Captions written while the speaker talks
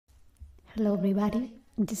Hello everybody,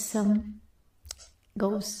 this song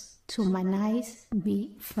goes to my nice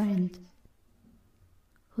big friend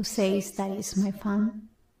who says that it's my fan.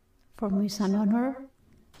 For me it's an honor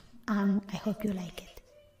and I hope you like it.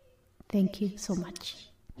 Thank you so much.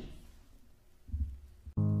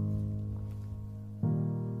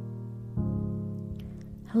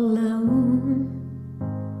 Hello,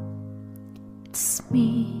 it's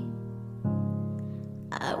me.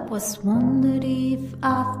 I was wondering if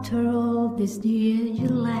after all this year you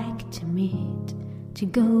like to meet, to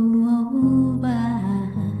go over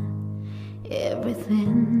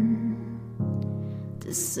everything,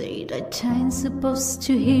 to say that time's supposed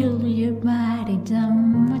to heal your body,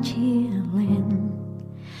 done much healing.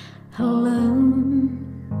 Hello,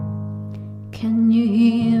 can you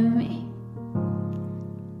hear me?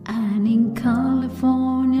 I'm in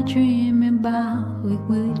California dreaming about who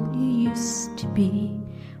we used to be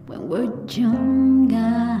when we're younger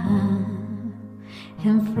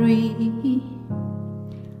and free.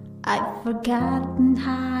 I've forgotten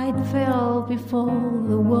how it felt before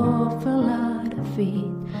the world fell at our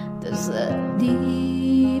feet. There's a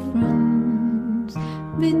difference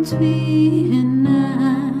between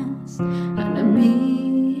us and a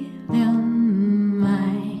million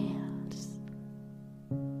miles.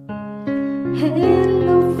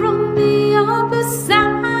 Hello from the other side.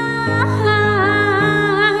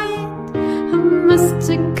 I must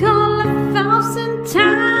have called 1,000 times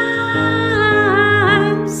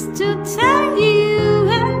to tell you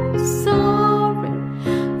I'm sorry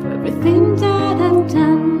for everything that I've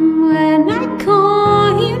done. When I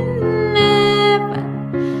call you, never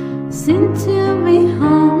seem to be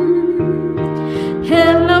home.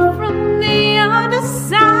 Hello from the other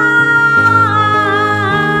side.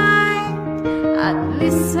 At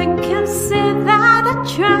least I can say that I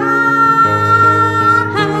tried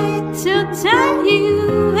to tell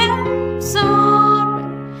you I'm sorry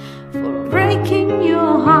for breaking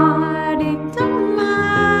your heart. It don't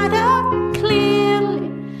matter, clearly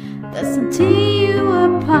doesn't tear you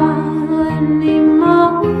apart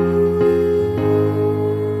anymore.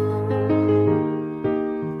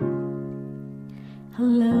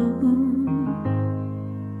 Hello,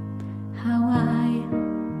 how are you?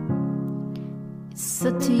 It's so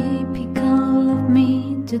typical of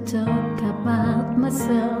me to talk about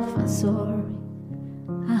myself. I'm sorry.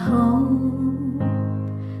 I hope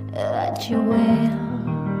that you're well.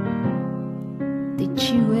 Did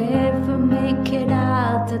you ever make it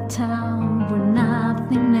out of town where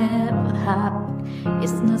nothing ever happened?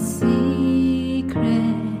 It's no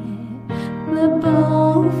secret the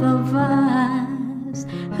both of us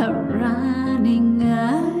are running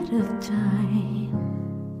out of time.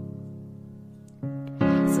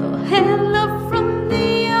 So hello from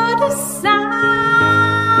the other side.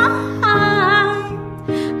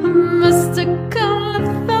 I must have called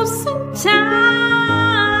 1,000 times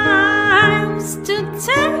to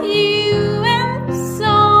tell you I'm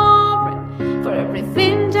sorry for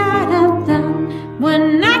everything that I've done.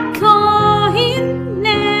 When I call, he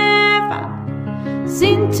never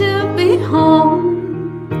seemed to be home.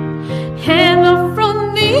 Hello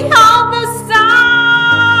from the other side.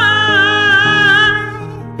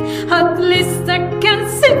 At least I can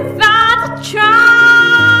see that I tried.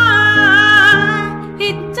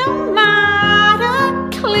 It don't matter,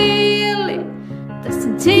 clearly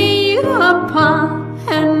doesn't tear you apart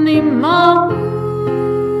anymore.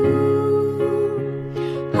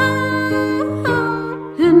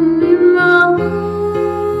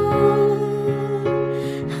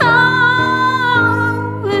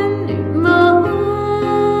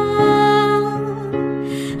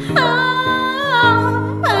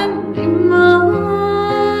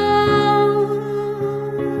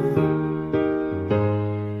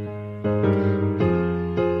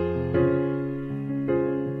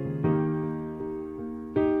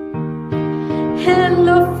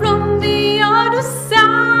 Hello from the other side.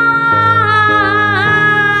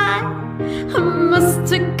 I must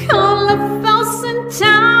have called 1,000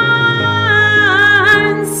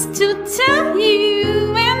 times to tell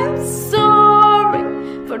you I'm sorry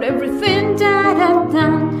for everything that I've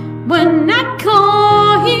done. When I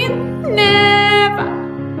call, he never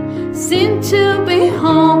seemed to be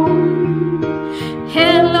home.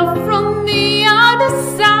 Hello from the other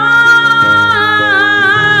side.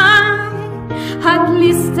 At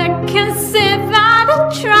least I can say that I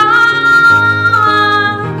tried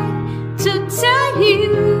to tell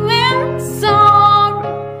you I'm sorry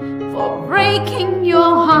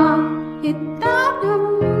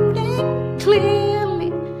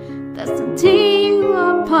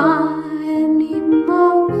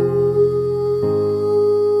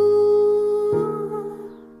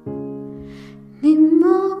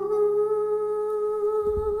anymore.